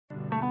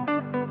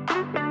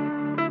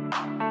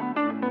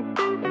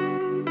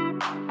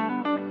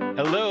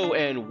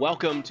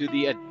Welcome to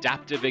the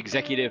Adaptive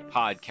Executive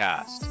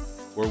Podcast,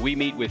 where we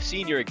meet with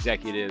senior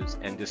executives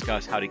and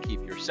discuss how to keep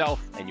yourself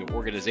and your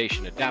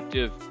organization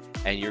adaptive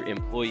and your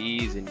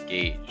employees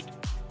engaged.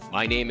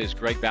 My name is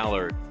Greg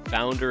Ballard,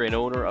 founder and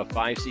owner of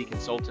 5C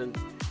Consultant,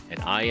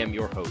 and I am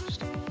your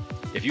host.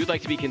 If you'd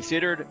like to be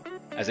considered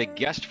as a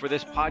guest for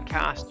this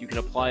podcast, you can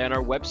apply on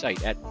our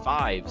website at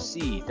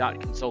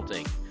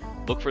 5c.consulting.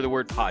 Look for the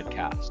word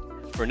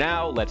podcast. For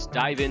now, let's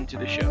dive into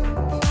the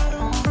show.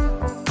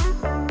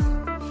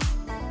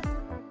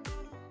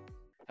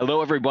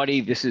 Hello,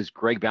 everybody. This is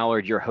Greg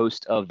Ballard, your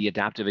host of The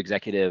Adaptive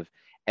Executive.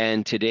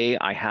 And today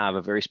I have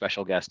a very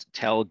special guest,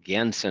 Tel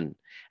Ganesan.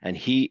 And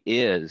he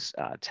is,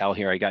 Tel,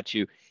 here I got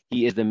you.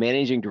 He is the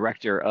managing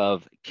director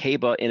of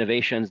Kyyba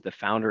Innovations, the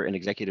founder and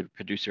executive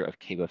producer of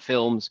Kyyba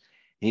Films.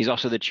 And he's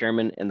also the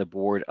chairman and the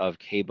board of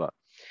Kyyba.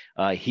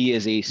 He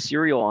is a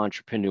serial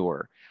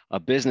entrepreneur, a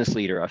business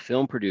leader, a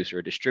film producer,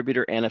 a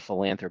distributor, and a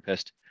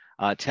philanthropist.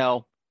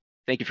 Tel,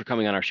 thank you for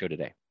coming on our show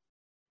today.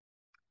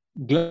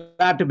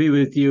 Glad to be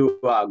with you,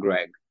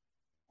 Greg.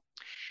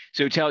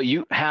 So Tel,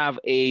 you have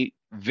a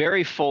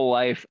very full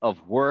life of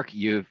work.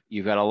 You've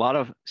got a lot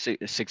of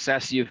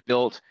success you've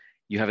built.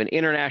 You have an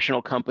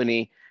international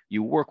company.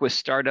 You work with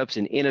startups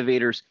and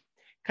innovators.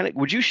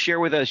 Would you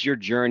share with us your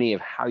journey of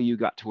how you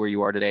got to where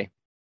you are today?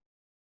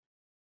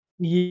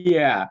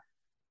 Yeah.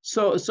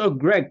 So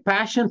Greg,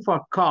 passion for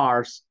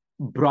cars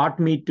brought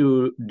me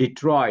to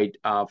Detroit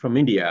from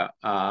India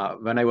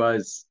when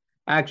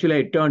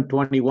I turned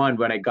 21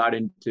 when I got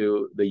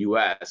into the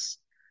US.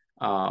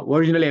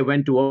 Originally, I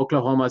went to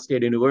Oklahoma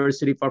State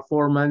University for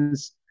 4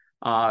 months.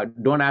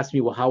 Don't ask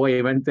me how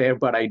I went there,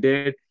 but I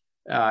did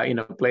in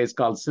a place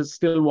called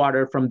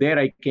Stillwater. From there,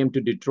 I came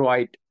to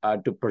Detroit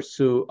to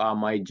pursue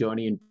my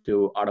journey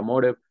into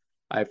automotive.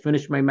 I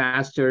finished my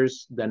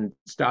master's, then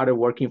started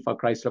working for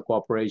Chrysler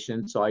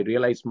Corporation. So I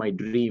realized my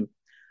dream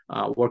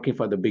working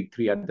for the big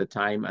three at the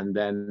time. And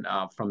then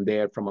from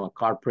there, from a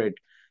corporate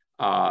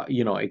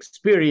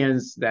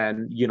experience,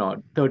 then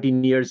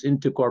 13 years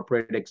into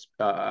corporate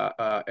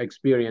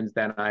experience,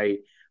 then I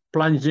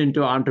plunged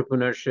into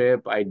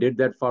entrepreneurship. I did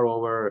that for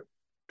over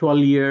 12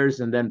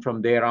 years, and then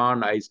from there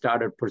on, I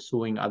started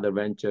pursuing other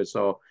ventures.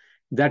 So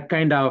that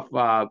kind of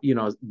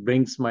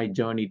brings my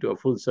journey to a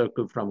full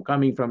circle from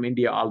coming from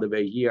India all the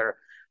way here,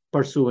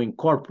 pursuing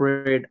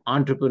corporate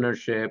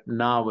entrepreneurship,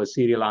 now a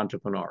serial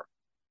entrepreneur.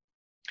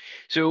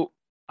 So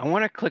I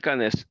want to click on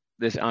this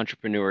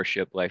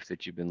entrepreneurship life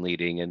that you've been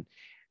leading. And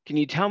can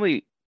you tell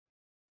me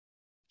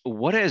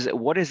what has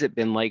it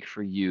been like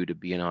for you to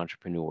be an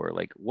entrepreneur?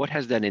 Like, what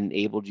has that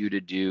enabled you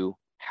to do?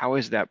 How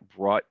has that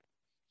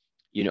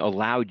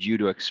allowed you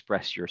to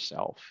express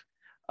yourself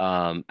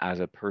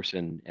as a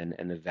person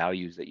and the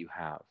values that you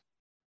have?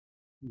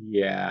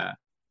 Yeah.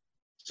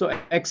 So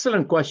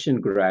excellent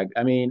question, Greg.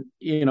 I mean,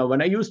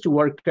 when I used to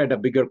work at a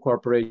bigger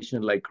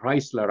corporation like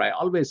Chrysler, I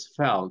always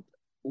felt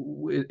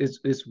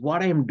is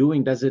what I'm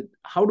doing,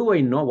 how do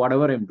I know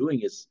whatever I'm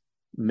doing is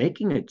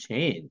making a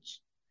change?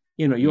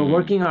 You're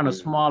working on a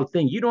small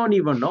thing. You don't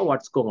even know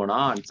what's going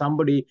on.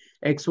 Somebody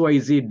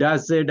XYZ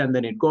does it, and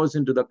then it goes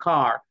into the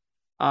car.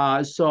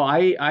 So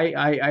I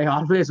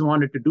always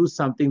wanted to do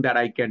something that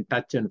I can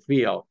touch and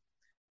feel.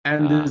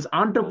 And this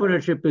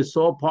entrepreneurship is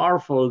so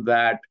powerful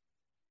that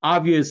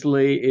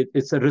obviously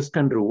it's a risk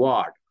and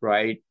reward,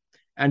 right?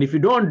 And if you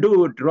don't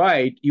do it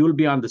right, you'll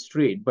be on the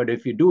street. But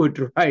if you do it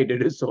right,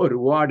 it is so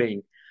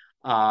rewarding.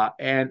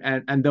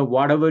 And then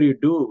whatever you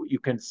do, you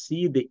can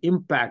see the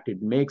impact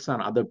it makes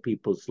on other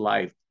people's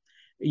life,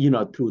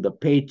 through the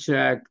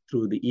paycheck,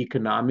 through the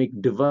economic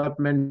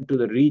development to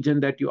the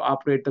region that you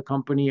operate the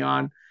company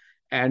on.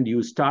 And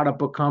you start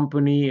up a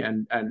company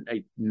and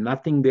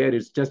nothing there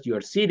is just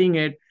you're seeding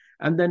it.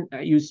 And then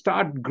you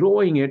start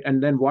growing it.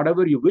 And then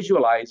whatever you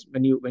visualize,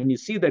 when you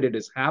see that it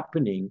is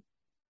happening,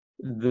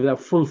 the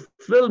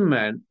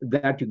fulfillment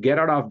that you get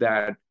out of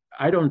that,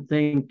 I don't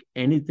think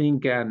anything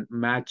can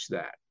match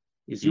that.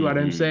 You see what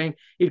I'm saying?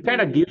 It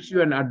kind of gives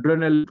you an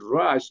adrenaline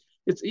rush.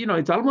 It's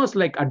almost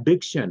like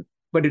addiction,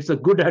 but it's a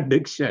good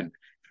addiction,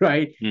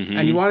 right?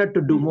 And you want it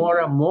to do more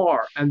and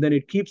more, and then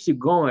it keeps you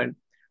going.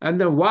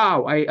 And then,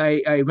 wow,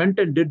 I went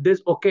and did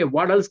this. Okay,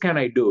 what else can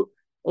I do?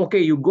 Okay,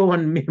 you go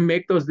and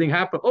make those things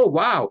happen. Oh,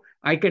 wow,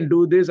 I can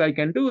do this. I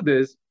can do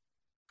this.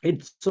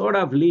 It sort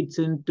of leads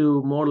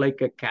into more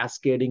like a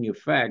cascading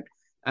effect.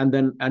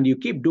 And you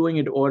keep doing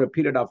it over a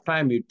period of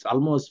time, it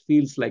almost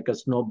feels like a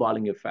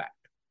snowballing effect.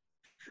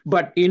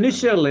 But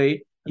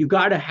initially, you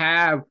got to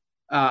have,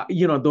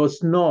 those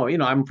snow.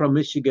 I'm from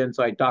Michigan,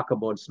 so I talk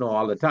about snow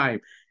all the time.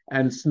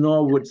 And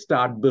snow would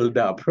start build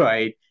up,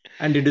 right?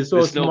 And it is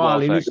so small.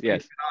 Effect,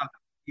 yes.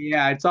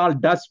 Yeah, it's all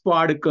dust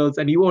particles,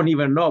 and you won't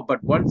even know.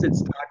 But once it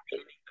starts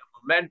gaining the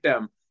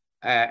momentum,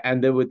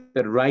 and then with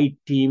the right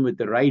team, with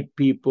the right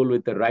people,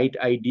 with the right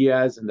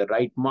ideas and the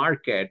right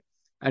market,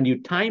 and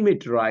you time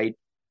it right,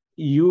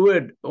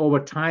 over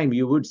time,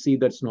 you would see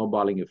that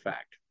snowballing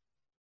effect.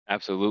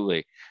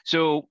 Absolutely.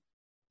 So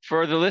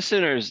for the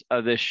listeners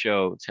of this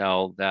show,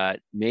 Tel, that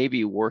may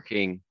be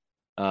working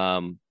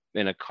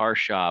in a car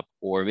shop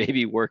or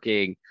maybe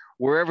working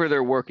wherever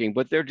they're working,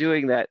 but they're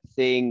doing that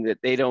thing that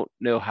they don't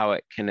know how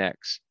it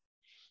connects.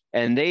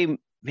 And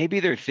maybe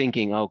they're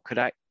thinking, oh, could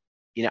I,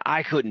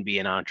 I couldn't be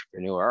an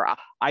entrepreneur.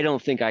 I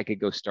don't think I could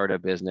go start a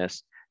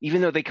business,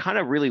 even though they kind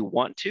of really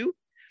want to.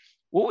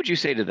 What would you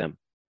say to them?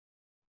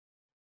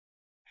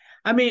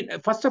 I mean,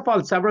 first of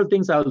all, several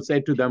things I will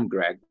say to them,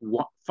 Greg.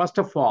 First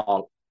of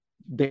all,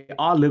 they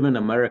all live in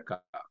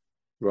America,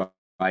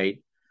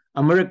 right?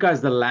 America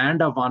is the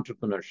land of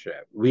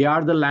entrepreneurship. We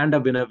are the land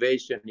of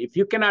innovation. If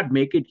you cannot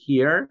make it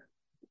here,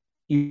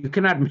 you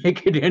cannot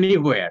make it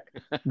anywhere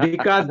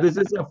because this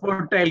is a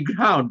fertile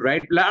ground,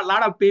 right? A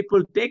lot of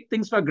people take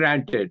things for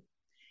granted.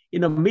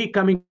 Me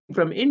coming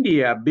from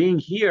India, being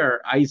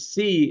here, I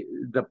see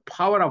the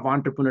power of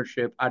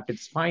entrepreneurship at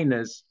its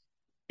finest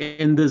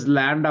in this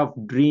land of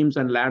dreams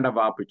and land of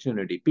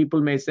opportunity.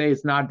 People may say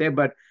it's not there,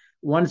 but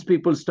once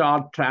people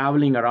start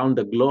traveling around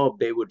the globe,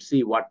 they would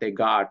see what they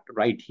got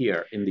right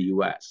here in the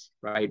US,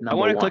 right? I Number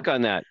want to one. click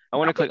on that. I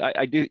want to click.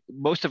 I do.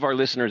 Most of our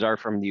listeners are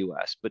from the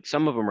US, but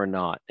some of them are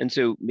not. And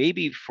so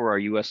maybe for our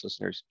US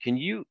listeners, can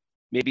you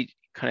maybe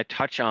kind of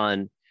touch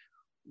on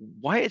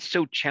why it's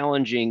so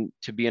challenging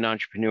to be an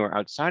entrepreneur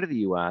outside of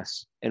the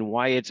US and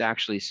why it's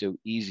actually so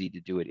easy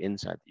to do it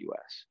inside the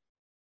US?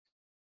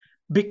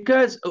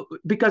 Because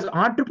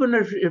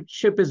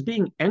entrepreneurship is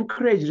being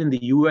encouraged in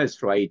the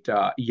US, right?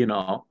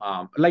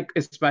 Like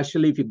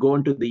especially if you go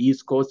into the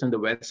East Coast and the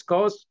West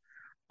Coast,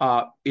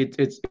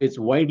 it's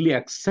widely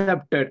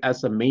accepted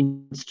as a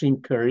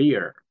mainstream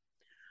career.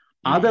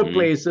 Other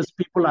places,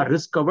 people are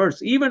risk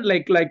averse. Even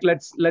like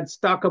let's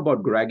talk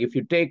about, Greg. If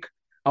you take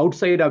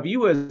outside of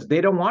US,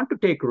 they don't want to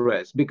take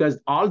risks because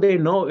all they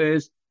know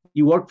is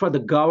you work for the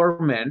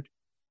government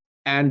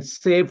and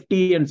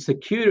safety and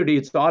security.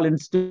 It's all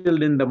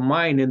instilled in the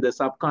mind, in the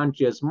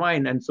subconscious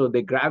mind, and so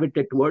they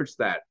gravitate towards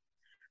that.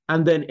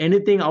 And then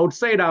anything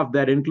outside of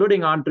that,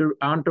 including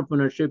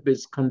entrepreneurship,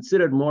 is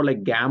considered more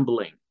like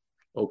gambling.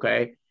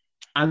 Okay.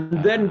 And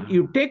then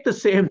you take the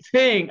same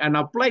thing and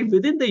apply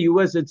within the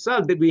US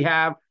itself, that we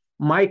have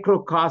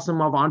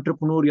microcosm of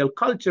entrepreneurial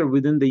culture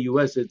within the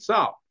US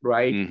itself,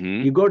 right?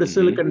 You go to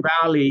Silicon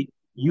Valley,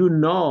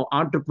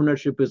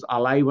 entrepreneurship is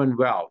alive and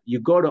well. You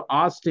go to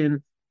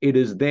Austin, it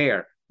is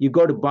there. You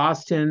go to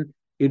Boston,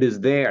 it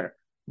is there.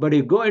 But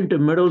you go into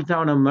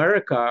Middletown,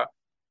 America,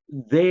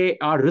 they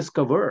are risk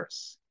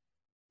averse,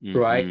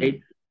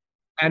 right?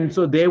 And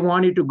so they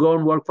want you to go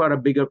and work for a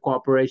bigger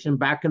corporation.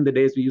 Back in the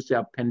days, we used to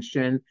have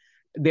pension.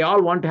 They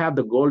all want to have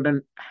the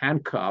golden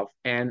handcuff.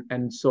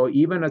 And so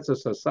even as a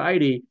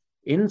society,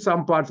 in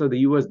some parts of the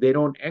US, they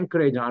don't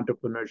encourage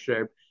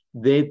entrepreneurship.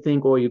 They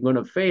think, oh, you're going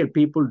to fail.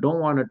 People don't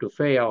want it to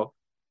fail.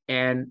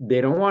 And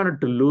they don't want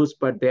it to lose,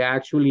 but they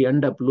actually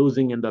end up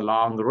losing in the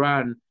long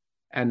run.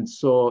 And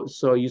so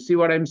you see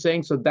what I'm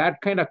saying? So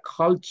that kind of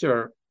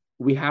culture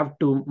we have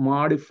to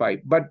modify.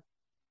 But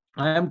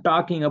I am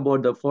talking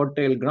about the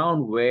fertile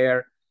ground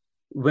where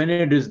when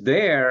it is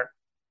there,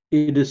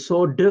 it is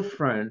so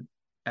different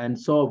and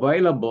so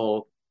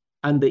available,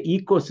 and the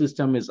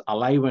ecosystem is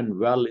alive and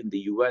well in the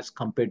US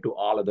compared to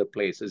all other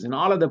places. In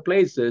all other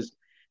places,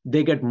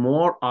 they get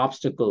more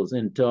obstacles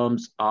in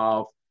terms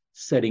of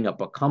setting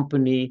up a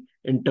company,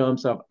 in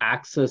terms of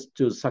access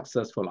to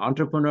successful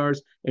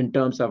entrepreneurs, in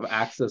terms of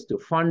access to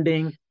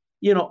funding,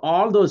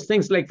 all those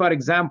things. Like, for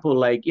example,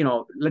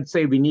 let's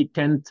say we need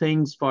 10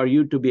 things for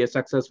you to be a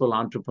successful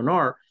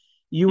entrepreneur.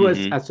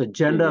 US as a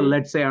general,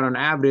 let's say on an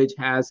average,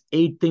 has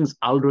 8 things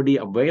already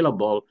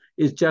available.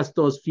 It's just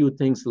those few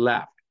things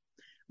left.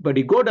 But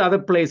you go to other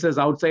places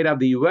outside of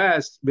the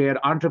US where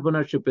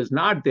entrepreneurship is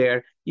not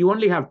there, you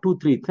only have 2,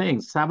 3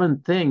 things.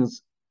 7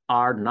 things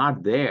are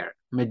not there.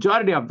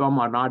 Majority of them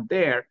are not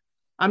there.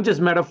 I'm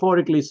just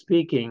metaphorically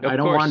speaking. I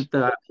don't want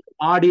the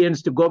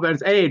audience to go back and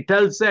say, hey,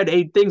 Tel said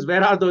 8 things.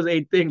 Where are those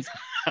 8 things?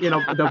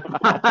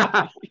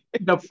 The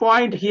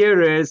point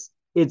here is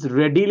it's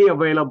readily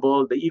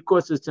available. The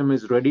ecosystem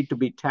is ready to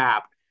be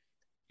tapped.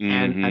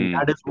 And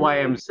that is why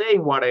I'm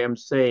saying what I am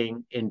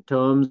saying in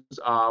terms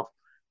of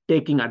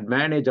taking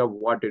advantage of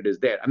what it is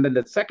there. And then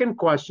the second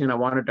question I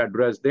wanted to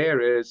address there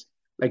is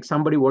like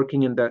somebody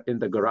working in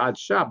the garage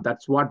shop.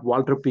 That's what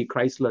Walter P.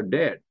 Chrysler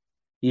did.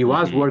 He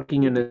was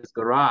working in his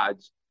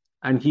garage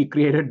and he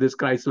created this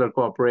Chrysler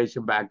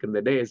Corporation back in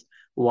the days,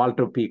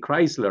 Walter P.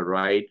 Chrysler,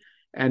 right?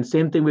 And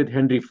same thing with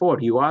Henry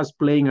Ford. He was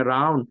playing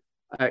around,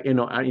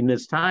 in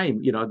his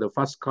time. The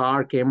first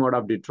car came out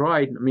of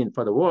Detroit,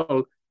 for the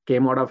world,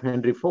 came out of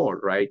Henry Ford,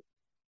 right?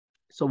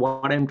 So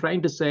what I'm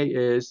trying to say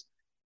is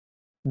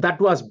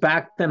that was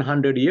back then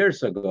 100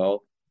 years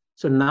ago.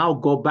 So now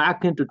go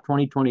back into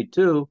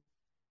 2022,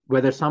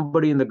 whether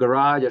somebody in the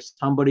garage or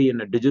somebody in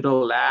a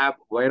digital lab,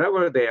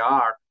 wherever they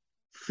are,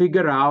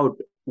 figure out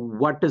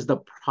what is the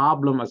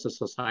problem as a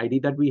society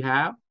that we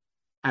have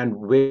and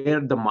where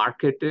the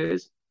market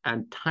is,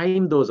 and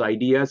time those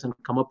ideas and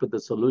come up with a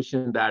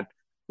solution that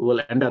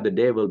will, end of the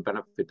day, will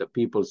benefit the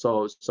people.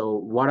 So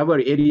whatever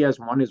areas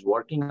one is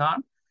working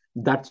on,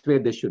 that's where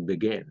they should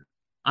begin,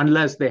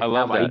 unless they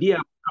have idea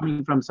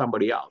coming from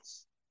somebody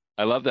else.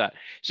 I love that.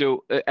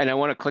 So, and I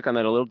want to click on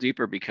that a little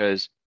deeper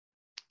because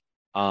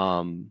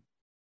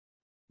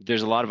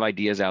There's a lot of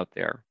ideas out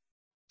there,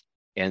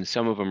 and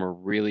some of them are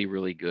really,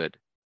 really good.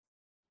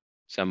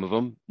 Some of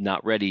them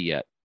not ready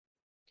yet.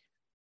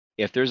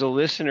 If there's a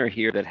listener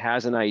here that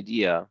has an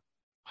idea,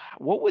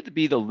 what would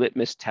be the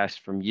litmus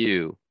test from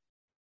you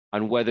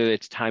on whether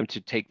it's time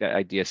to take that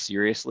idea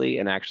seriously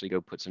and actually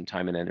go put some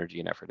time and energy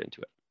and effort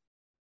into it?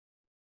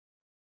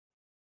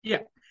 Yeah.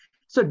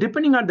 So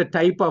depending on the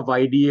type of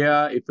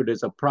idea, if it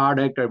is a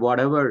product or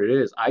whatever it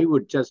is, I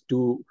would just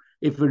do,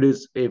 if it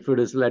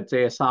is, let's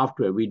say, a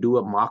software, we do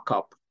a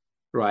mock-up,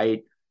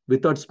 right?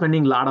 Without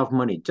spending a lot of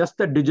money, just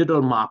the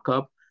digital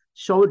mock-up,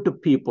 show it to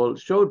people,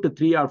 show it to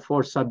 3 or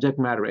 4 subject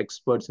matter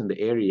experts in the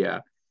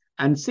area,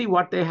 and see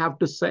what they have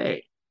to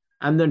say.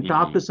 And then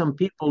talk to Mm-hmm. some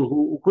people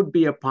who could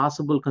be a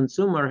possible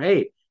consumer.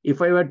 Hey,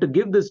 if I were to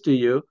give this to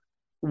you,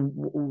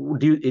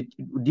 do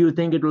you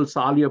think it will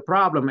solve your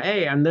problem?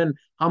 Hey, and then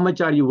how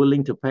much are you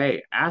willing to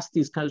pay? Ask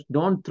these kinds.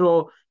 Don't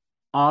throw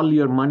all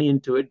your money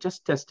into it.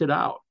 Just test it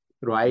out,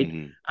 right?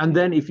 Mm-hmm. And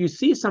then if you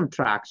see some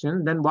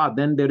traction, then wow,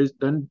 then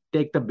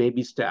take the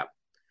baby step.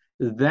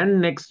 Then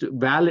next,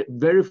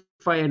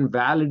 verify and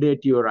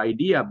validate your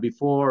idea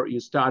before you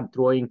start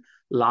throwing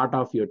a lot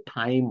of your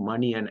time,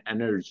 money, and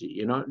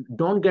energy.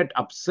 Don't get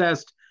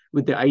obsessed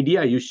with the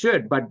idea. You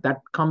should, but that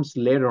comes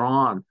later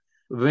on.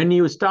 When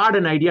you start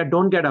an idea,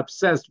 don't get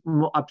obsessed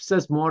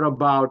more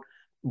about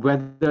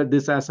whether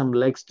this has some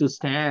legs to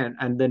stand,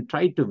 and then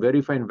try to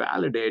verify and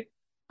validate.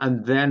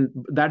 And then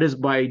that is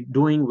by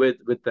doing with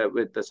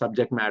the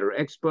subject matter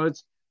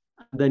experts.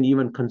 And then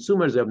even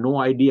consumers have no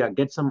idea.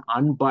 Get some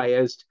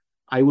unbiased,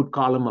 I would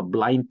call them a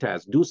blind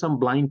test. Do some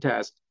blind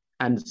test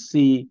and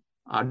see.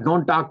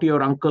 Don't talk to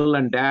your uncle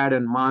and dad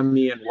and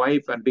mommy and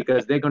wife, and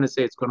because they're going to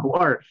say it's going to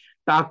work.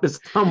 Talk to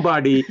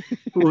somebody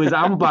who is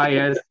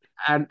unbiased,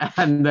 and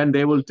then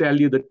they will tell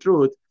you the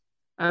truth.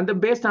 And then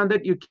based on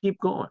that, you keep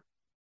going.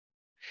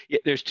 Yeah,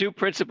 there's two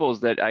principles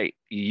that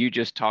you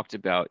just talked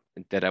about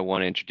that I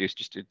want to introduce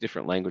just a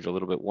different language a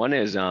little bit. One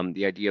is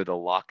the idea of the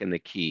lock and the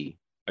key.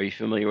 Are you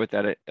familiar with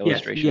that Yes,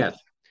 illustration? yes,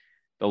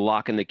 The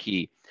lock and the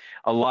key.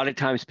 A lot of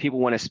times people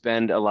want to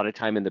spend a lot of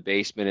time in the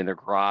basement, in their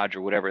garage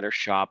or whatever, in their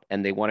shop,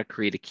 and they want to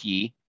create a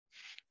key.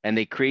 And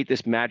they create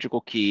this magical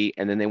key,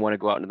 and then they want to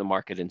go out into the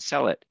market and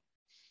sell it.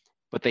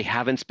 But they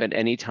haven't spent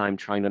any time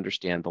trying to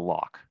understand the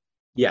lock.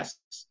 yes,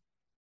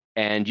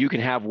 And you can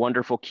have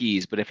wonderful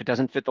keys, but if it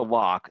doesn't fit the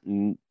lock,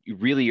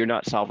 you're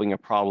not solving a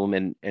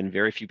problem, and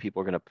very few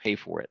people are going to pay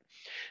for it.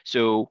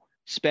 So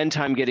spend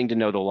time getting to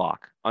know the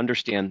lock,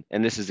 understand,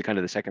 and this is kind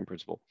of the second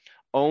principle,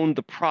 own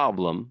the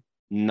problem,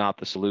 not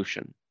the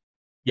solution.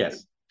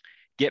 yes,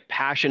 Get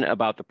passionate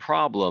about the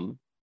problem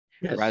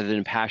yes, rather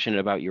than passionate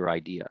about your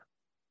idea,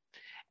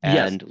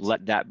 yes. and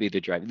let that be the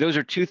drive. Those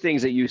are two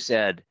things that you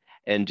said,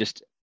 and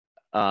just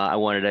I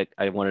wanted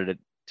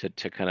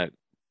to kind of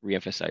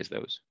reemphasize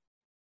those.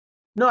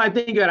 No, I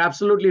think you're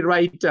absolutely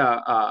right.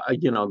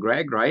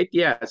 Greg, right?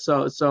 Yeah.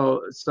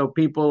 So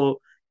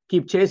people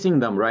keep chasing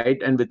them,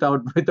 right? And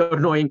without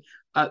without knowing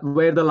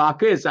where the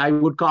lock is, I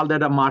would call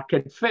that a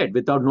market fit.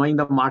 Without knowing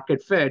the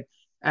market fit,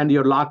 and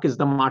your lock is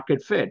the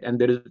market fit, and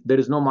there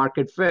is no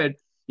market fit,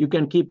 you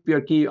can keep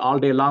your key all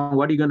day long.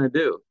 What are you gonna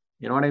do?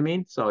 You know what I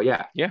mean? So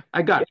yeah, Yeah.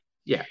 I got it.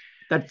 Yeah,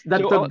 that's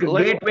So a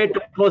great way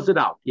to close it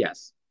out.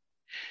 Yes.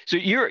 So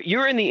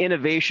you're in the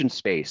innovation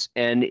space,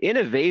 and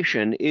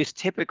innovation is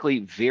typically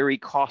very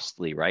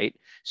costly, right?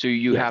 So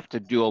you Yes. have to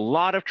do a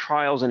lot of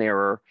trials and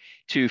error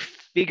to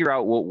figure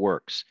out what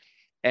works.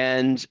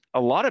 And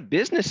a lot of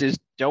businesses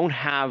don't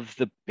have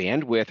the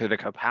bandwidth or the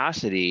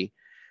capacity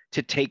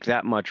to take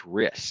that much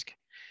risk.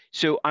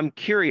 So I'm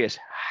curious,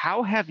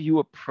 how have you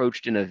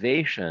approached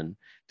innovation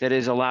that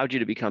has allowed you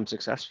to become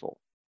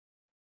successful?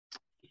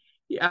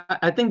 Yeah,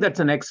 I think that's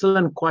an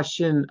excellent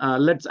question.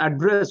 Let's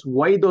address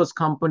why those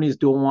companies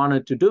don't want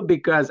it to do,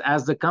 because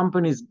as the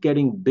companies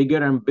getting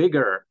bigger and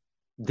bigger,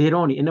 they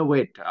don't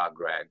innovate,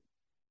 Greg.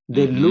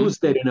 They Mm-hmm. lose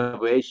their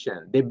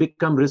innovation. They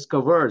become risk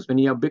averse. When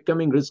you're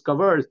becoming risk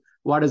averse,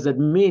 what does that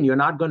mean? You're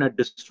not going to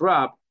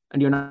disrupt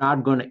and you're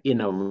not going to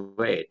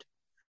innovate.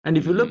 And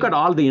if you look Mm-hmm. at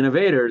all the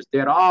innovators,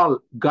 they're all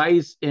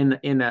guys in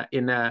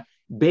a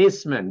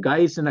basement,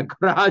 guys in a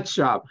garage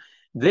shop.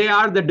 They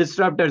are the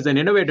disruptors and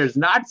innovators,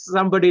 not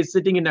somebody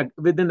sitting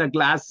within a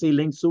glass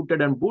ceiling, suited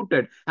and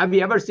booted. Have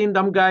you ever seen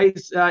them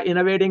guys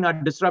innovating or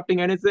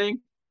disrupting anything?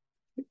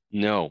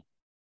 No,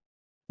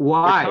 they're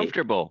Why?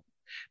 comfortable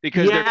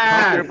because they're Yes,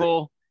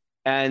 comfortable,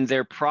 and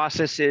their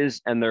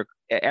processes and their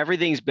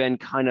everything's been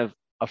kind of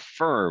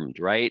affirmed,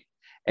 right?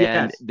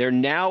 And yes. they're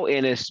now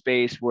in a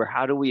space where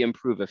how do we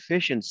improve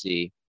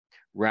efficiency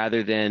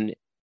rather than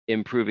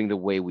improving the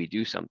way we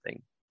do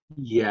something?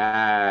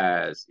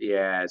 Yes,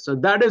 yes. So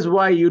that is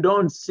why you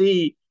don't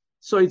see.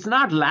 So it's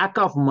not lack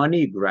of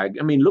money, Greg.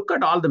 I mean, look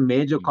at all the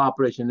major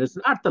corporations. It's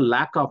not the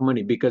lack of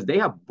money because they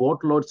have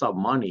boatloads of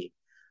money.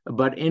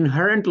 But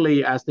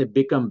inherently, as they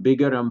become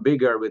bigger and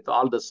bigger with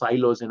all the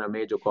silos in a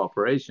major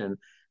corporation,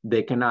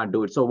 they cannot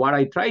do it. So what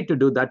I try to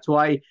do, that's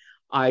why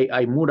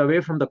I moved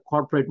away from the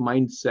corporate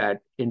mindset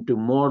into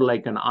more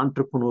like an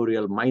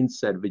entrepreneurial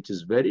mindset, which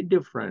is very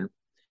different.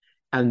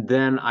 And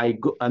then I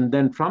go, and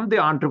then from the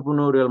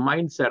entrepreneurial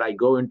mindset, I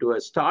go into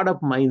a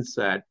startup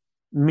mindset,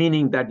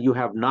 meaning that you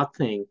have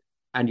nothing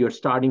and you're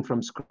starting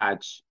from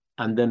scratch.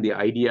 And then the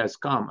ideas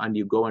come and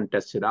you go and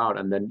test it out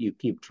and then you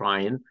keep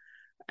trying.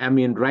 I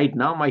mean, right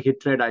now, my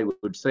hit rate, I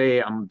would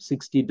say I'm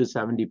 60 to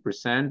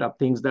 70% of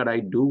things that I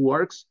do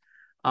works.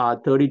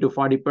 30 to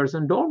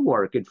 40% don't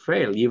work. It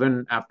fail,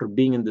 even after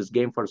being in this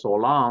game for so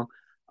long,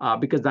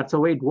 because that's the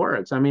way it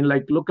works. I mean,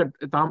 like, look at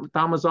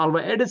Thomas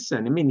Alva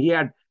Edison. I mean, he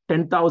had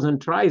 10,000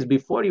 tries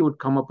before he would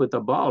come up with a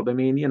bulb. I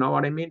mean, you know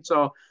what I mean?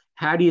 So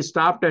had he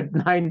stopped at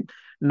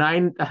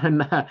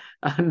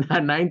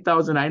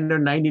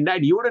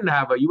 9,999, you wouldn't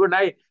have you and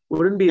I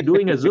wouldn't be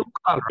doing a Zoom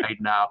call right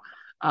now.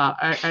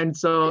 And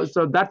so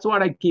that's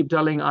what I keep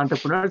telling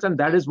entrepreneurs, and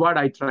that is what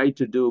I try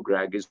to do,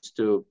 Greg, is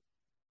to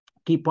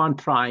keep on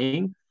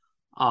trying.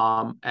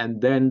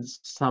 And then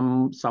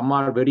some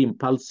are very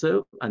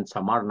impulsive, and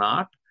some are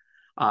not.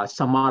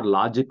 Some are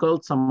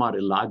logical, some are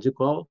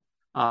illogical.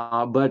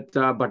 But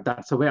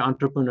that's the way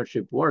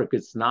entrepreneurship works.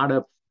 It's not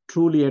a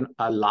truly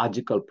a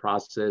logical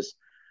process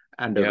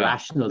and a Yeah.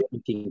 rational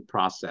thinking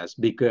process,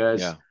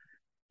 because Yeah.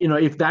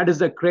 if that is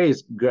the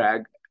case,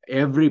 Greg,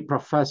 every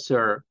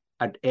professor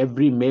at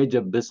every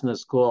major business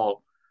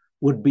school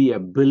would be a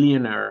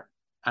billionaire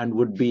and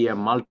would be a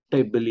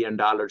multi-billion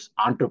dollars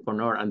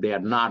entrepreneur, and they are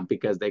not,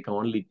 because they can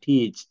only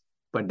teach,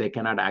 but they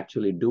cannot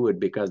actually do it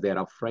because they're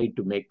afraid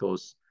to make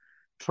those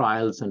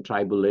trials and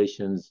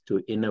tribulations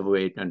to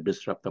innovate and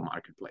disrupt the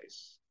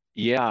marketplace.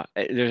 Yeah.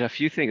 There's a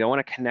few things. I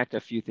want to connect a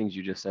few things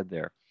you just said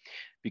there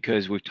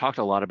because we've talked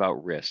a lot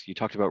about risk. You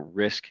talked about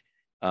risk,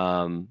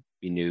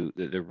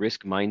 the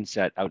risk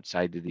mindset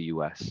outside of the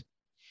US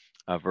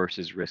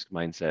versus risk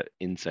mindset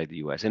inside the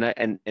US. And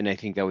I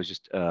think that was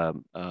just a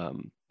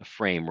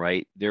frame,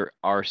 right? There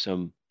are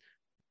some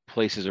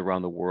places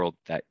around the world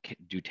that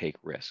do take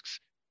risks.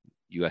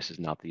 US is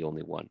not the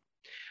only one.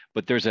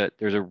 But there's a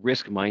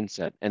risk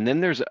mindset. And then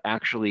there's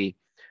actually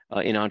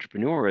in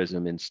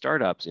entrepreneurism, in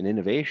startups, in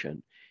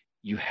innovation,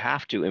 you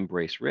have to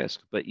embrace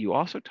risk. But you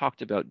also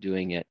talked about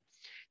doing it,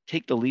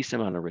 take the least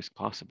amount of risk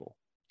possible,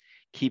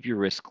 keep your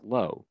risk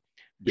low,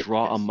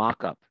 draw a Yes.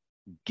 mock-up,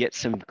 get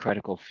some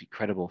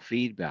credible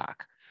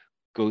feedback,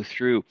 go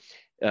through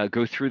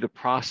the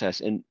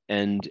process.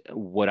 And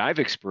what I've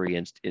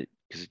experienced,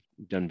 because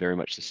I've done very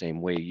much the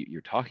same way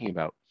you're talking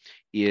about,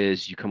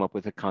 is you come up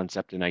with a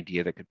concept, an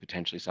idea that could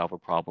potentially solve a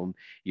problem.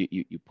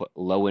 You put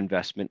low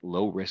investment,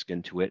 low risk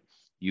into it.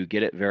 You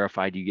get it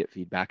verified, you get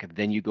feedback, and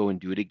then you go and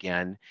do it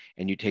again,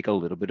 and you take a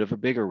little bit of a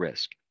bigger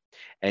risk.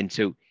 And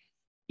so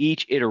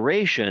each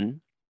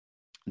iteration,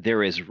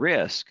 there is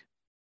risk,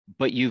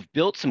 but you've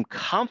built some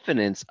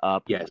confidence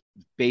up Yes.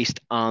 based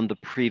on the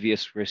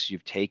previous risks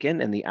you've taken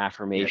and the Yes.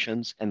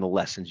 affirmations and the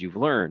lessons you've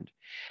learned.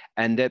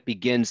 And that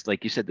begins,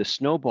 like you said, the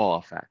snowball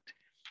effect.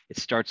 It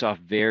starts off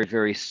very,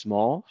 very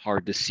small,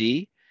 hard to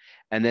see.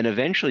 And then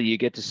eventually you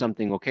get to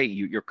something, okay,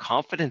 your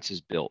confidence is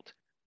built.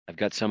 I've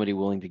got somebody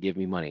willing to give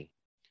me money.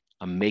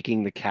 I'm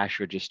making the cash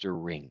register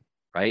ring,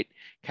 right?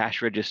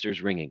 Cash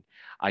register's ringing.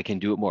 I can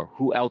do it more.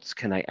 Who else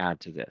can I add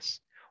to this?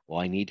 Well,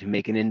 I need to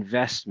make an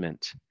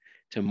investment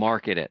to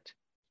market it.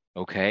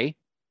 Okay,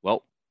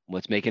 well,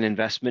 let's make an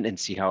investment and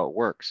see how it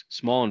works.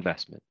 Small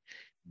investment.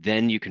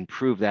 Then you can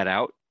prove that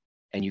out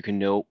and you can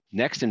know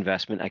next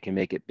investment, I can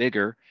make it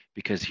bigger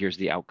because here's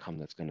the outcome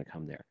that's going to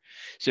come there.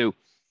 So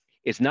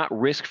it's not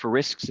risk for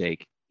risk's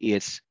sake.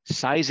 It's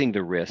sizing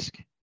the risk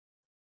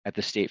at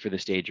the state for the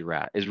stage you're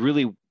at is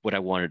really what I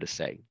wanted to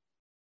say.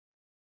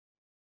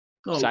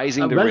 Oh,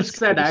 Sizing the well risk for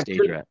said, the stage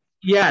actually. you're at.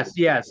 Yes,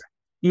 yes.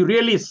 You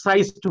really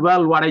sized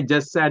well what I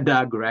just said,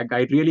 Greg.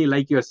 I really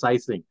like your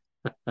sizing.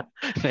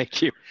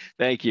 Thank you.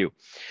 Thank you.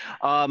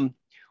 Um,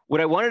 what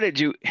I wanted to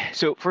do,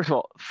 so first of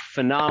all,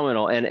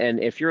 phenomenal.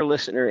 And if you're a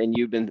listener and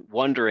you've been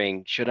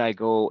wondering, should I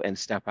go and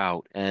step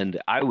out?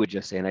 And I would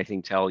just say, and I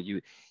think tell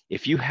you,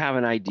 if you have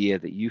an idea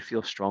that you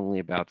feel strongly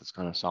about that's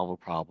going to solve a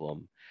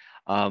problem,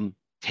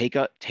 take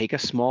a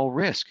small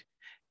risk.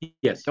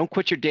 Yes. Don't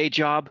quit your day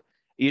job.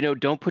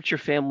 Don't put your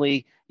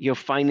family,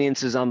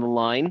 finances on the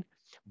line,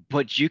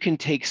 but you can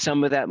take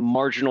some of that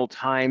marginal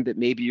time that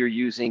maybe you're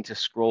using to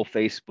scroll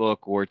Facebook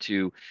or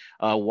to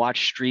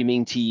watch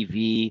streaming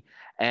TV,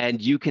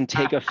 and you can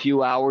take a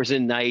few hours a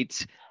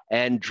night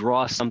and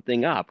draw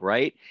something up,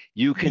 right?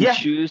 You can Yeah.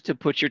 choose to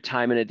put your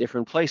time in a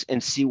different place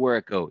and see where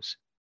it goes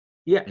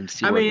Yeah. and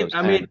see I where it mean, goes.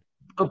 I mean,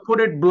 And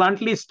put it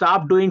bluntly,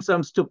 stop doing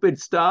some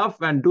stupid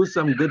stuff and do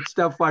some good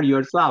stuff for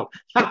yourself.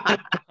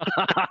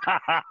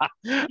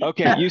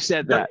 okay, you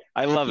said that.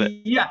 I love it.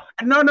 Yeah,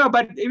 no, no,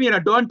 but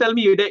don't tell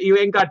me you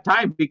ain't got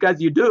time,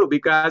 because you do,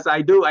 because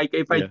I do.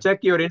 If I Yeah.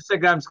 check your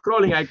Instagram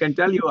scrolling, I can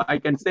tell you I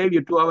can save you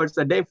 2 hours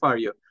a day for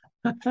you.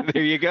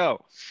 There you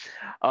go.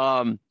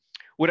 Um,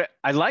 what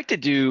I'd like to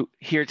do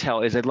here,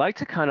 Tel, is I'd like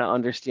to kind of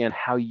understand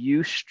how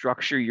you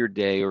structure your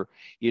day, or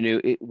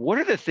what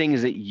are the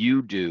things that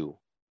you do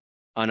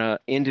on an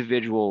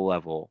individual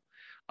level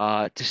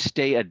to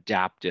stay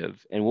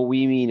adaptive. And what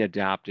we mean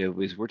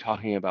adaptive is we're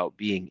talking about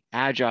being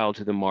agile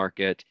to the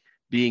market,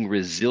 being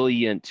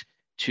resilient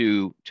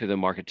to the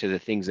market, to the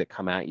things that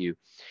come at you.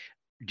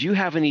 Do you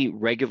have any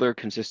regular,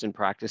 consistent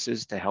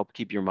practices to help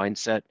keep your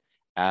mindset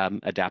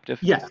adaptive?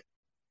 Yes.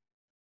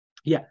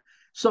 Yeah.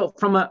 So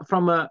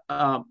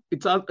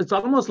it's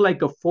almost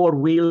like a four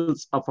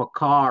wheels of a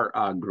car,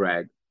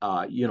 Greg.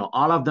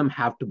 All of them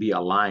have to be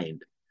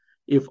aligned.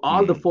 If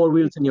all the Mm, four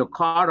wheels in your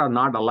car are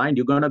not aligned,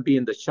 you're going to be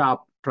in the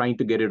shop trying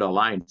to get it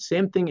aligned.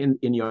 Same thing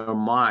in your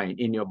mind,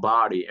 in your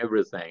body,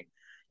 everything.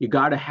 You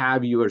got to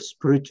have your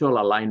spiritual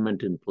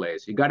alignment in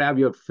place. You got to have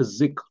your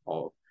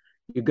physical.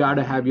 You got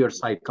to have mm, your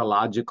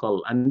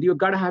psychological, and you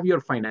got to have your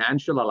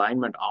financial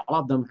alignment. All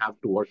of them have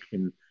to work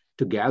in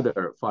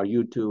together for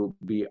you to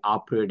be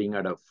operating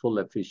at a full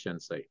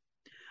efficiency.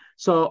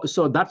 So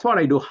that's what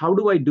I do. How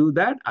do I do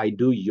that? I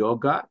do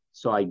yoga,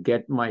 so I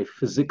get my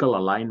physical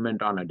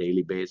alignment on a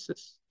daily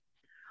basis.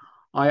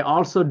 I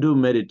also do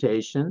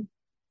meditation.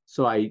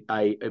 So I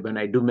when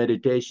I do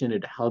meditation,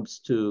 it helps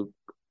to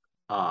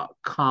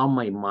calm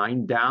my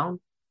mind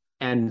down,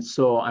 and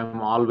so I'm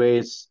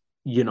always,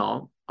 in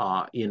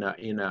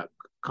a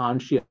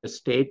conscious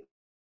state,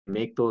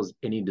 make those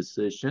any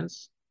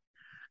decisions.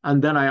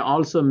 And then I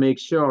also make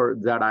sure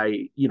that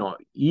I,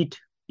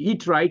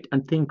 eat right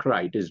and think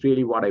right is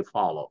really what I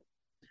follow.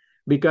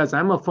 Because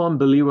I'm a firm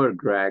believer,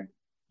 Greg,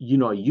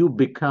 you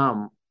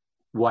become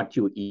what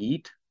you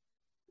eat,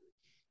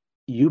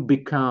 you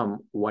become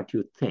what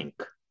you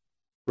think,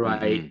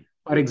 right? mm-hmm.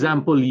 For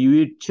example, you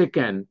eat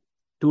chicken,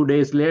 2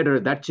 days later,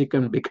 that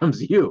chicken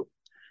becomes you.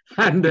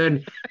 And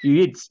then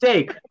you eat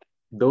steak,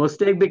 those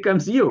steak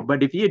becomes you.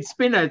 But if you eat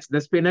spinach,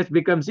 the spinach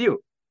becomes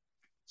you.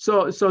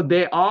 So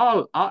they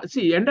all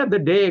see. End of the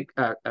day,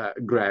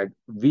 Greg,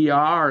 we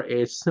are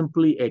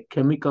simply a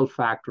chemical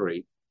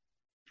factory,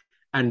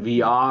 and we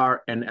Mm,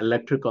 are an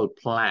electrical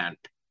plant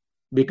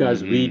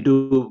because we mm-hmm.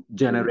 do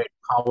generate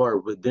power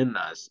within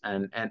us,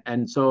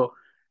 and so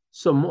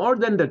more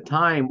than the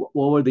time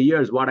over the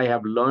years, what I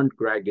have learned,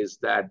 Greg, is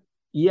that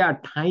yeah,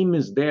 time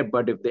is there,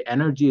 but if the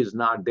energy is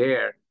not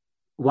there,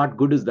 what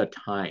good is the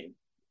time?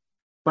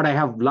 But I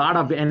have a lot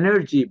of Mm,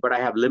 energy, but I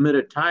have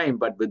limited time.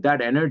 But with that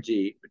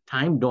energy,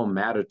 time don't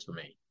matter to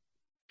me.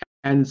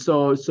 And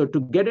so to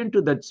get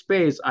into that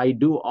space, I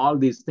do all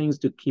these things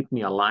to keep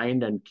me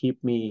aligned and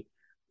keep me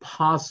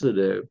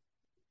positive,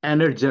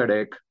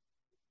 energetic,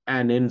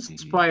 and mm,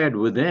 inspired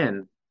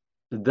within,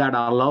 that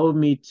allow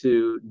me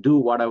to do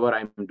whatever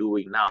I'm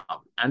doing now.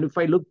 And if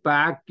I look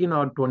back,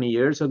 20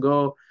 years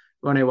ago,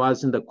 when I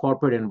was in the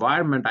corporate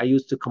environment, I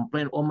used to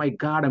complain, oh my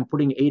God, I'm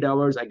putting 8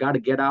 hours. I got to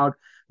get out.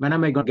 When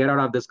am I going to get out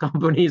of this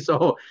company?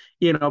 So,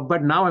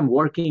 but now I'm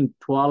working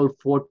 12,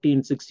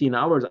 14, 16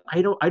 hours.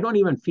 I don't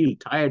even feel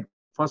tired.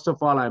 First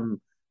of all, I'm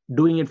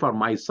doing it for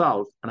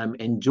myself and I'm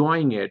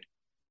enjoying it.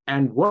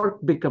 And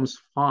work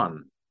becomes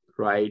fun,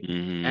 right?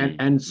 And,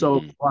 mm-hmm. and so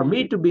Mm-hmm. for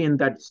me to be in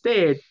that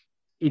state,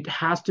 it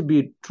has to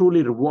be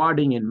truly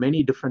rewarding in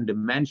many different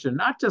dimensions,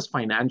 not just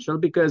financial,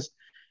 because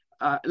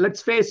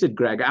let's face it,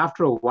 Greg,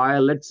 after a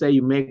while, let's say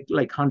you make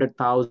like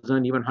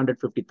 100,000, even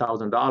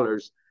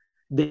 $150,000,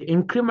 the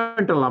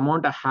incremental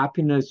amount of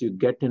happiness you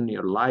get in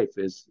your life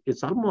is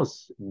it's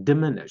almost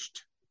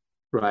diminished,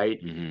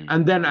 right? Mm-hmm.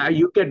 And then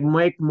you get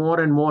make more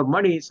and more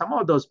money. Some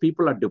of those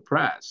people are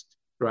depressed,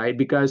 right?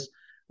 Because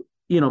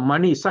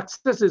money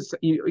success is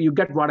you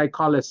get what I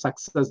call a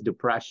success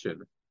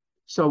depression.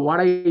 So what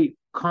I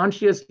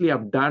consciously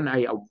have done,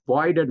 I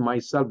avoided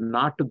myself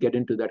not to get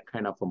into that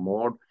kind of a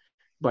mode,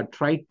 but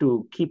try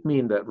to keep me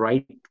in the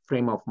right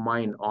frame of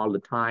mind all the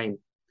time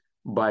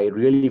by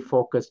really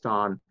focused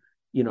on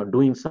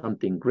doing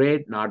something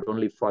great, not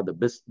only for the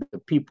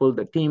people,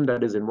 the team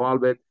that is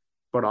involved with,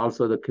 but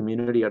also the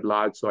community at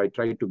large. So I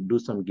try to do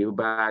some give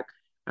back,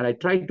 and I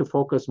try to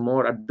focus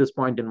more at this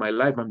point in my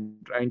life. I'm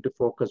trying to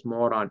focus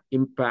more on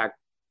impact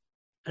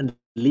and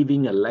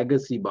leaving a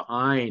legacy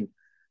behind,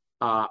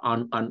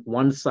 on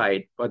one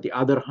side, but the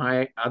other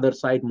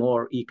side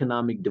more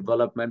economic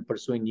development,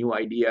 pursuing new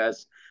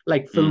ideas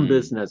like film Mm-hmm.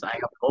 business. I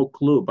have no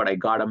clue, but I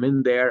got them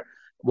in there.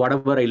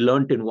 Whatever I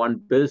learned in one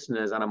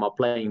business and I'm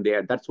applying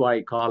there. That's why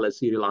I call a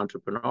serial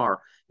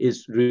entrepreneur.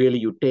 Is really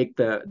you take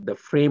the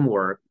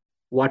framework,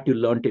 what you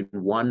learned in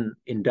one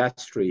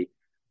industry,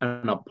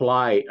 and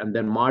apply and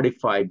then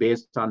modify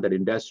based on that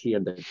industry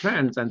and the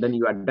trends, and then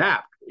you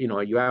adapt.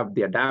 You have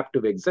the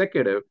adaptive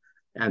executive,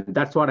 and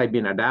that's what I've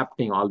been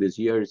adapting all these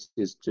years,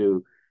 is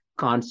to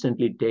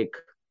constantly take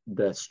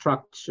the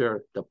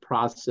structure, the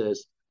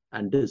process,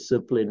 and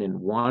discipline in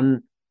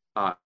one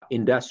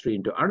industry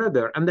into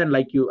another. And then,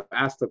 like you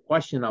asked the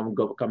question,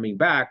 coming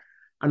back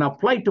and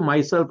apply to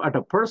myself at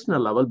a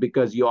personal level,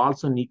 because you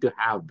also need to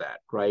have that,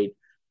 right?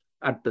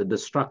 At the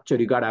structure,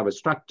 you got to have a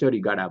structure,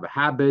 you got to have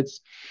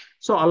habits.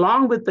 So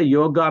along with the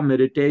yoga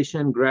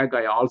meditation, Greg,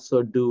 I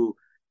also do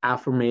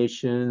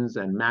affirmations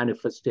and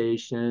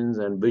manifestations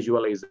and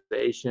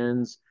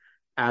visualizations.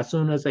 As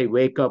soon as I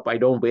wake up, I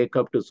don't wake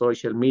up to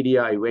social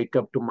media, I wake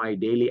up to my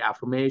daily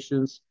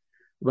affirmations.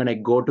 When I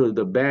go to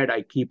the bed,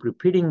 I keep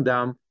repeating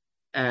them,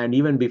 and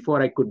even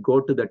before I could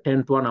go to the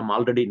 10th one, I'm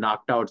already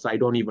knocked out, so I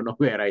don't even know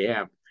where I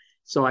am.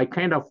 So I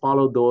kind of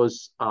follow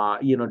those.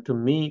 To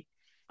me,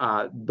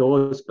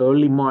 those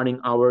early morning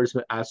hours,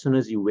 as soon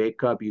as you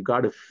wake up, you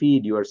got to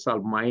feed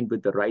yourself mind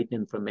with the right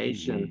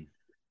information. Mm-hmm.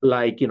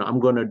 Like, I'm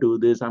going to do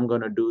this, I'm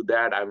going to do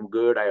that, I'm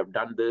good, I have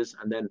done this.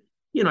 And then,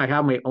 I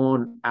have my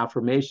own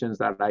affirmations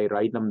that I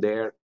write them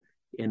there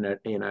in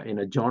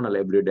a journal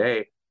every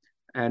day.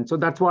 And so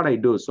that's what I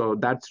do. So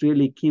that's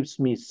really keeps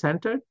me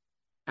centered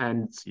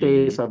and Mm-hmm.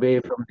 stays away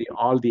from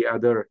all the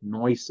other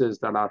noises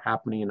that are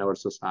happening in our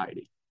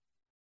society.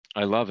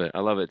 I love it.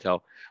 I love it,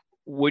 Tel.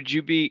 Would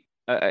you be,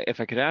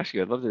 if I could ask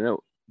you, I'd love to know,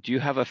 do you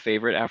have a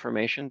favorite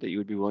affirmation that you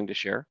would be willing to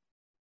share?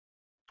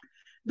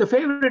 The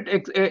favorite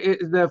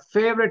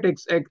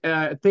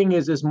thing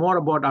is more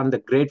about on the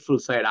grateful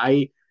side.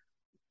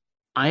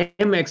 I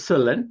am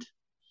excellent,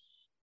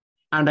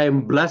 and I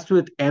am blessed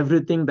with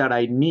everything that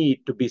I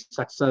need to be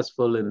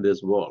successful in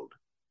this world.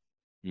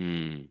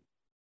 Mm.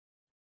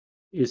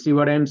 You see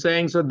what I'm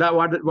saying? So that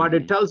what it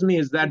Mm-hmm. tells me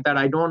is that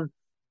I don't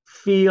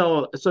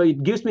feel, so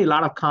it gives me a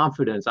lot of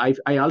confidence. I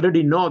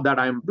already know that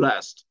I'm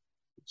blessed.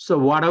 So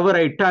whatever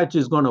I touch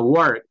is going to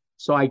work.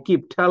 So I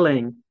keep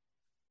telling,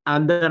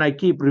 and then I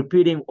keep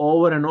repeating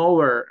over and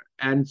over.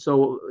 And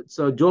so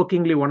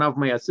jokingly, one of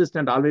my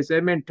assistant always say,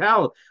 "Man,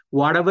 tell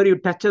whatever you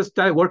touch us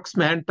works,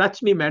 man.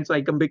 Touch me, man, so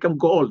I can become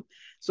gold."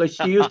 So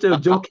she used to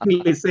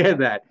jokingly say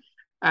that.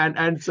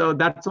 And so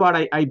that's what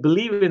I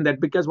believe in,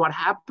 that, because what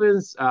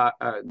happens,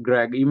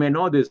 Greg, you may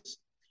know this,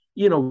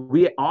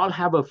 we all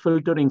have a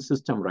filtering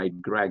system,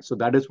 right, Greg? So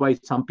that is why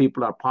some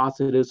people are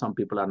positive, some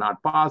people are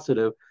not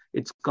positive.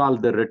 It's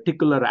called the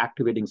reticular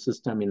activating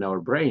system in our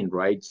brain,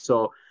 right?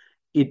 So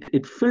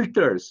it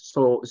filters.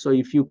 So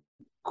if you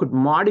could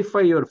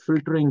modify your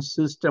filtering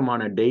system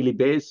on a daily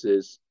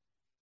basis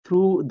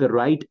through the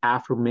right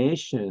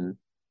affirmation,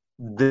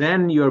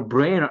 then your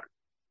brain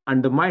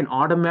and the mind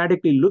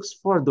automatically looks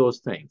for those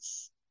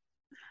things.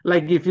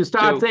 Like if you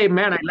start So, saying,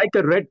 "Man, I like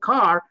a red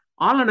car,"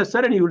 all of a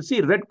sudden you will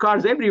see red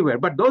cars everywhere.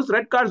 But those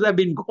red cars have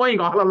been going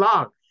all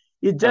along.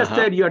 It's just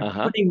uh-huh, that you're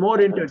uh-huh. putting more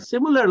into it.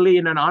 Similarly,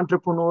 in an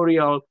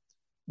entrepreneurial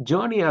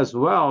journey as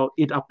well,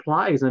 it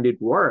applies and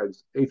it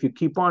works. If you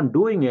keep on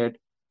doing it,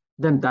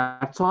 then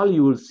that's all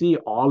you will see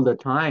all the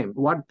time.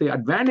 What the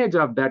advantage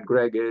of that,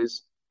 Greg,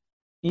 is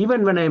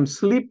even when I'm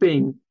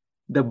sleeping,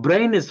 the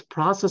brain is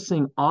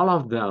processing all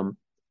of them,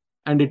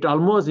 and it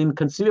almost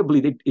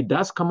inconceivably it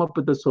does come up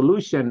with a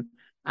solution,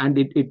 and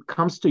it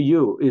comes to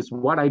you, is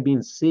what I've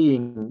been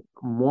seeing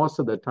most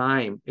of the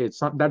time.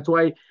 That's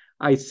why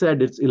I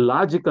said it's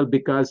illogical,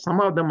 because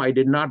some of them I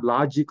did not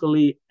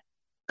logically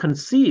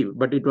conceive,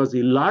 but it was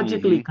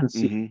illogically Mm-hmm.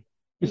 conceived. Mm-hmm.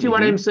 You see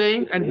what Mm-hmm. I'm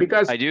saying? And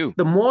because I do.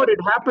 the more it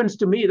happens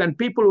to me, then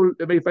people,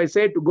 if I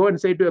say to go and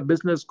say to a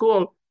business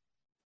school,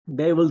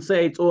 they will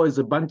say it's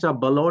a bunch of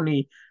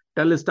baloney.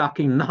 Tell is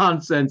talking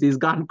nonsense. He's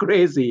gone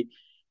crazy.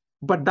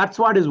 But that's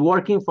what is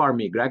working for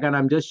me, Greg. And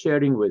I'm just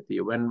sharing with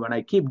you. When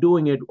I keep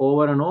doing it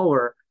over and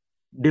over,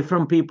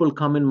 different people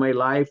come in my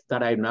life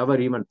that I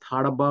never even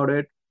thought about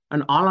it.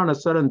 And all on a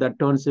sudden that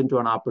turns into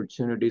an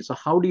opportunity. So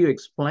how do you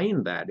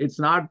explain that? It's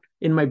not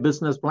in my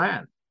business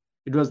plan.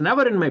 It was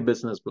never in my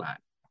business plan.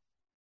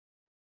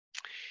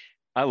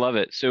 I love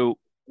it. So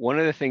one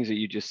of the things that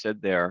you just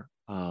said there,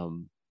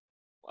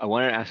 I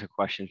wanted to ask a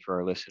question for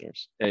our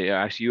listeners.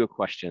 Ask you a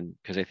question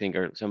because I think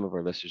some of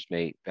our listeners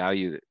may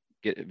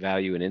get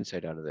value and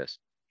insight out of this.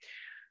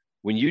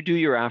 When you do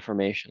your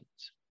affirmations,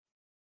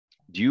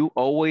 do you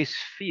always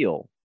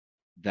feel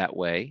that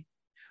way,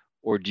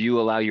 or do you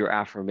allow your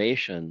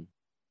affirmation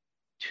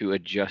to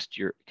adjust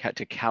to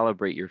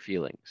calibrate your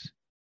feelings,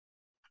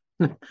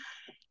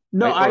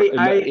 No, right? Or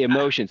I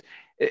emotions?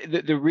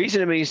 The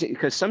reason I'm using,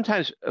 because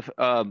sometimes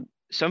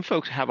some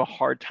folks have a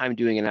hard time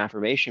doing an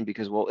affirmation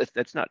because, well, if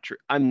that's not true,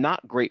 I'm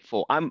not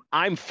grateful.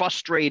 I'm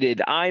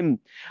frustrated.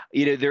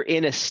 They're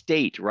in a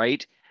state,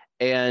 right?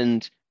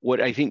 And what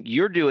I think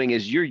you're doing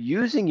is you're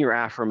using your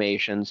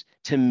affirmations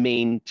to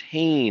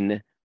maintain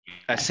a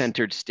yes.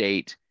 centered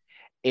state.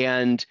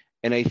 And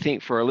I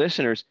think for our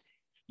listeners,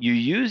 you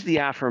use the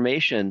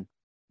affirmation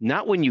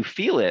not when you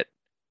feel it,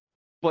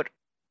 but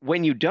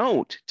when you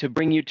don't, to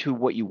bring you to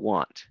what you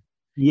want.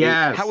 How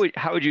Yes.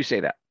 would you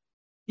say that?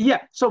 Yeah.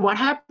 So what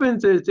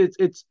happens is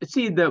it's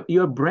see, the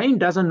your brain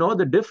doesn't know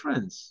the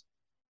difference.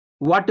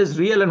 What is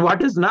real and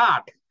what is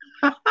not.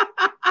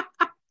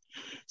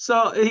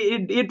 So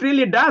it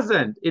really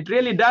doesn't. It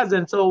really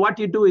doesn't. So what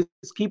you do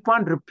is keep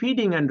on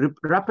repeating and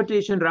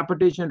repetition,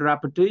 repetition,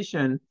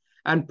 repetition,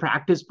 and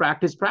practice,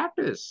 practice,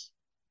 practice.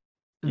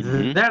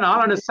 Mm-hmm. Then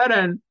all of a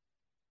sudden,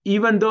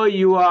 even though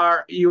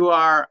you're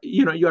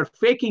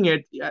faking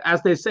it,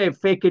 as they say,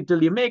 fake it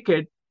till you make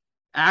it.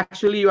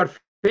 Actually, you are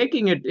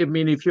faking it. I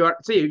mean, if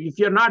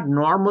you're not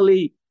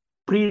normally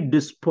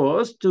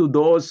predisposed to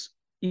those,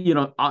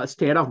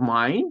 state of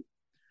mind,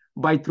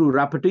 by through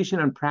repetition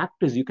and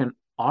practice, you can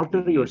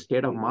alter your Mm-hmm.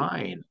 state of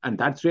mind, and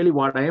that's really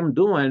what I am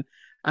doing.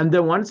 And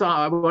then once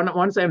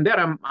I'm there,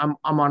 I'm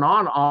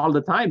on all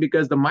the time,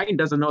 because the mind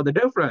doesn't know the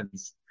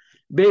difference.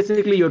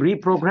 Basically, you're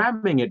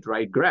reprogramming it,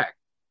 right, Greg?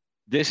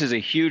 This is a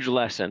huge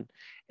lesson,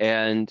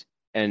 and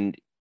and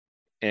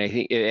And I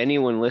think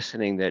anyone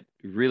listening that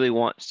really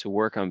wants to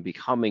work on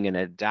becoming an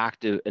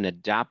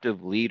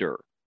adaptive leader,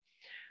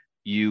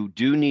 you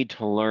do need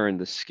to learn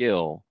the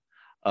skill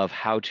of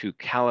how to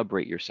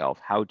calibrate yourself,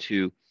 how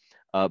to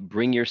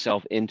bring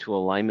yourself into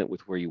alignment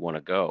with where you want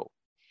to go.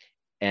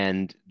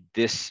 And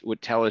this,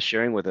 what Tel is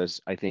sharing with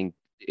us, I think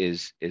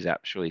is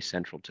actually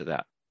central to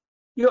that.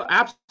 You're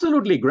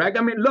absolutely, Greg.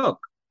 I mean, look,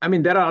 I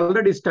mean, there are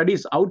already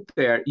studies out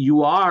there.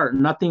 You are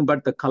nothing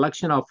but the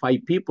collection of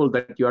five people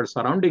that you are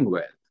surrounding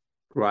with,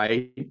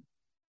 right?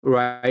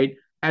 Right.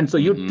 And so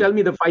you Mm-hmm. tell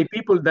me the five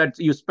people that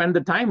you spend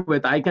the time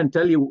with, I can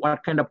tell you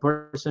what kind of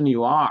person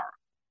you are,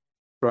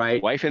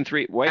 right? Wife and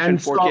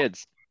And four so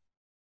kids.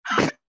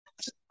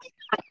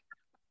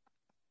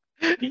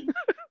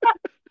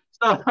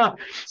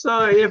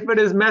 so if it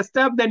is messed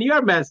up, then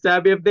you're messed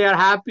up. If they are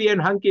happy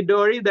and hunky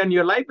dory, then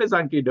your life is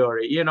hunky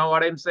dory. You know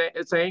what I'm saying?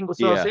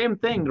 So Yeah. same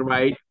thing,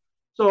 right?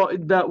 So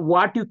the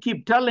what you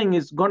keep telling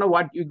is gonna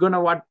what you're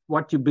gonna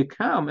what you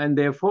become, and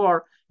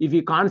therefore, if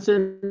you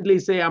constantly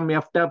say I'm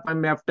effed up,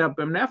 I'm effed up,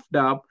 I'm effed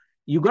up,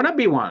 you're gonna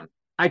be one.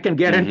 I can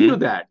guarantee Mm-hmm. you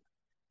that.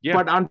 Yeah.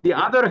 But on the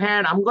other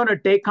hand, I'm going to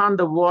take on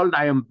the world.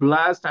 I am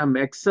blessed. I'm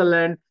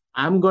excellent.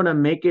 I'm going to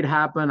make it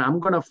happen. I'm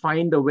going to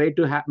find a way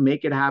to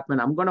make it happen.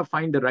 I'm going to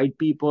find the right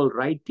people,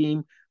 right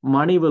team.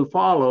 Money will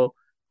follow.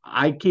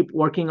 I keep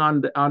working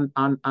on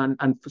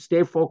and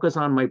stay focused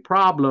on my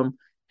problem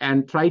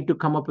and try to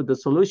come up with a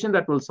solution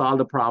that will solve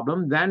the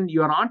problem. Then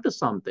you're onto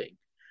something.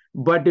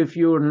 But if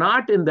you're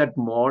not in that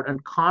mode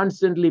and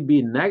constantly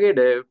be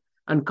negative,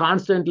 and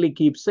constantly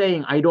keep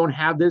saying, I don't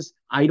have this,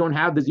 I don't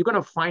have this, you're going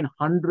to find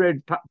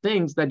 100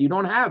 things that you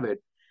don't have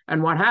it.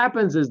 And what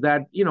happens is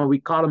that, we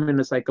call them in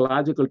a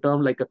psychological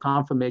term like a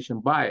confirmation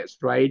bias,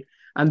 right?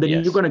 And then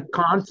you're Yes. going to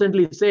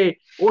constantly say,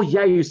 oh,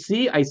 yeah, you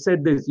see, I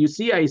said this, you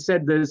see, I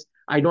said this,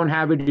 I don't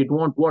have it, it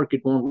won't work.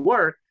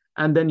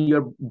 And then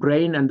your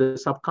brain and the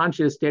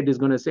subconscious state is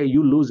going to say,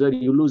 you loser,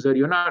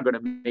 you're not going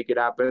to make it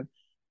happen.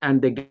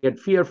 And they get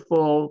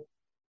fearful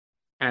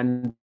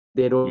and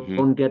they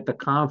don't get the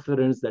Mm-hmm.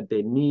 confidence that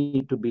they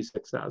need to be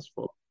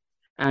successful.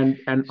 And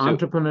So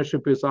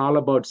entrepreneurship is all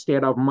about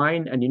state of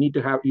mind, and you need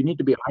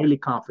to be highly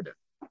confident.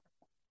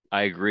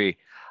 I agree.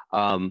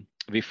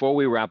 Before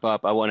we wrap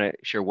up, I want to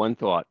share one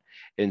thought.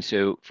 And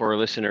so for our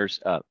listeners,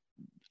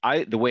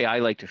 the way I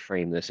like to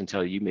frame this,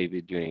 until you may be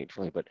doing it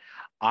differently, but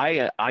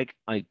I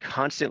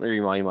constantly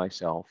remind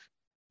myself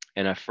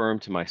and affirm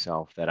to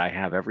myself that I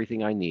have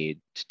everything I need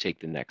to take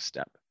the next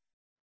step.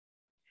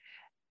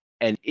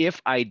 And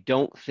if I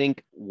don't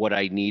think what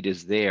I need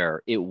is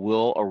there, it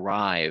will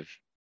arrive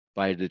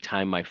by the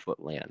time my foot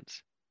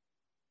lands.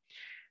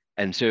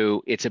 And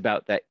so it's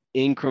about that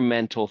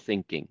incremental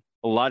thinking.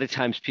 A lot of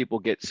times people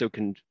get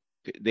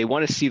they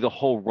want to see the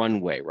whole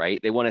runway, right?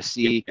 Yes.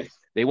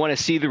 They want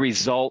to see the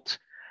result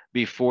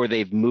before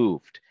they've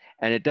moved.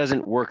 And it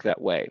doesn't work that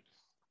way.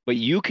 But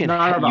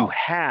Not at you all.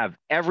 have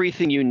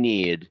everything you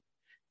need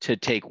to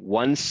take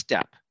one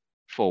step At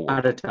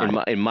forward. a time.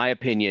 In my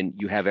opinion,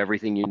 you have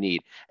everything you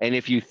need. And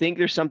if you think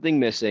there's something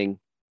missing,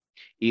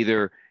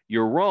 either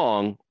you're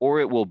wrong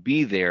or it will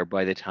be there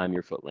by the time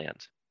your foot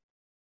lands.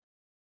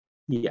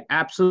 Yeah,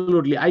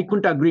 absolutely. I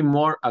couldn't agree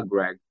more,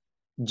 Greg.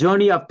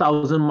 Journey of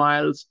 1,000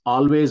 miles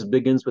always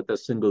begins with a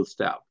single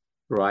step,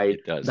 right?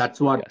 It does. That's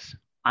what Yes.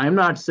 I'm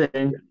not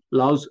saying.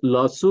 Lao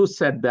Tzu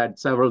said that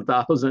several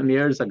thousand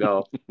years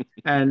ago,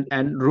 and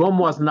Rome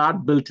was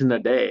not built in a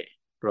day,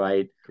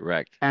 right?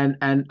 Correct. And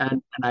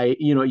I,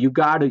 you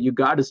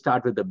gotta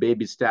start with the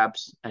baby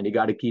steps, and you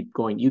gotta keep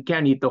going. You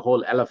can't eat the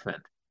whole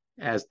elephant,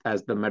 as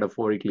the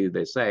metaphorically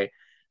they say.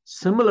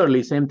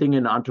 Similarly, same thing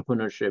in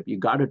entrepreneurship. You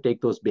got to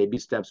take those baby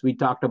steps. We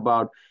talked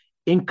about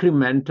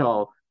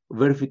incremental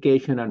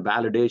verification and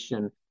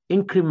validation,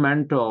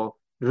 incremental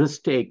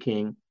risk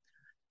taking,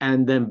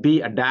 and then be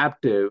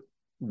adaptive.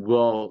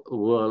 Will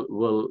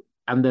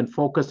and then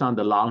focus on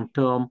the long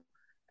term,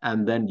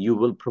 and then you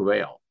will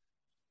prevail.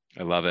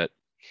 I love it.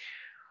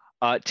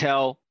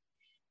 Tell,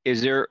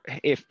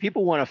 if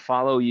people want to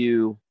follow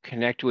you,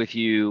 connect with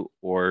you,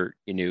 or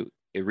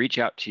reach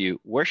out to you,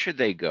 where should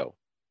they go?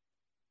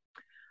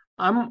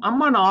 I'm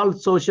on all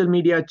social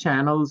media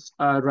channels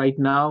right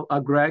now,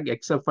 Greg,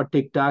 except for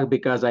TikTok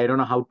because I don't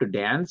know how to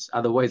dance.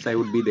 Otherwise, I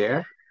would be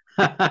there.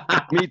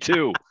 Me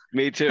too.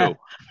 Me too.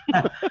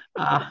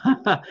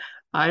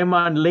 I'm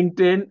on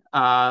LinkedIn,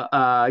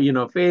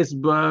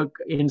 Facebook,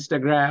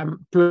 Instagram,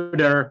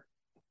 Twitter.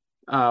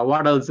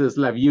 What else is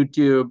left?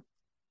 YouTube.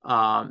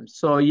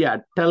 So yeah,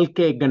 Telk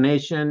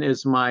Ganesan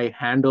is my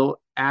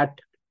handle at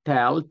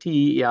Telk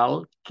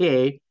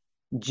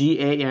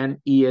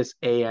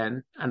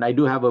Ganesan, and I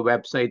do have a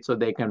website so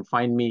they can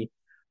find me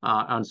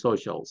on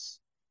socials.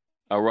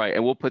 All right.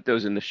 And we'll put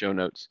those in the show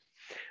notes.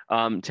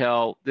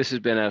 Tel, this has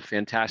been a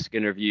fantastic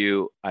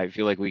interview. I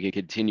feel like we could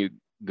continue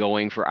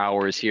going for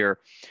hours here,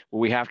 but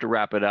we have to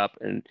wrap it up,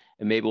 and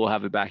maybe we'll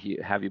have you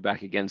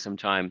back again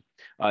sometime.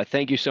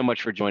 Thank you so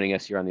much for joining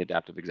us here on the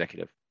Adaptive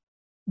Executive.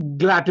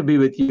 Glad to be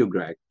with you,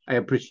 Greg. I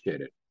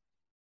appreciate it.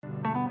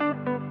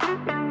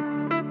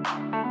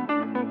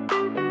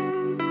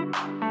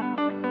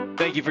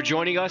 Thank Thank you for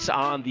joining us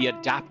on the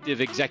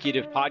Adaptive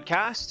Executive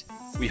Podcast.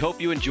 We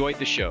hope you enjoyed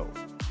the show.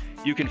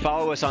 You can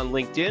follow us on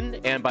LinkedIn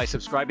and by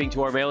subscribing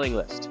to our mailing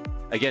list.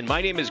 Again,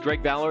 my name is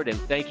Greg Ballard, and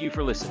thank you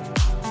for listening.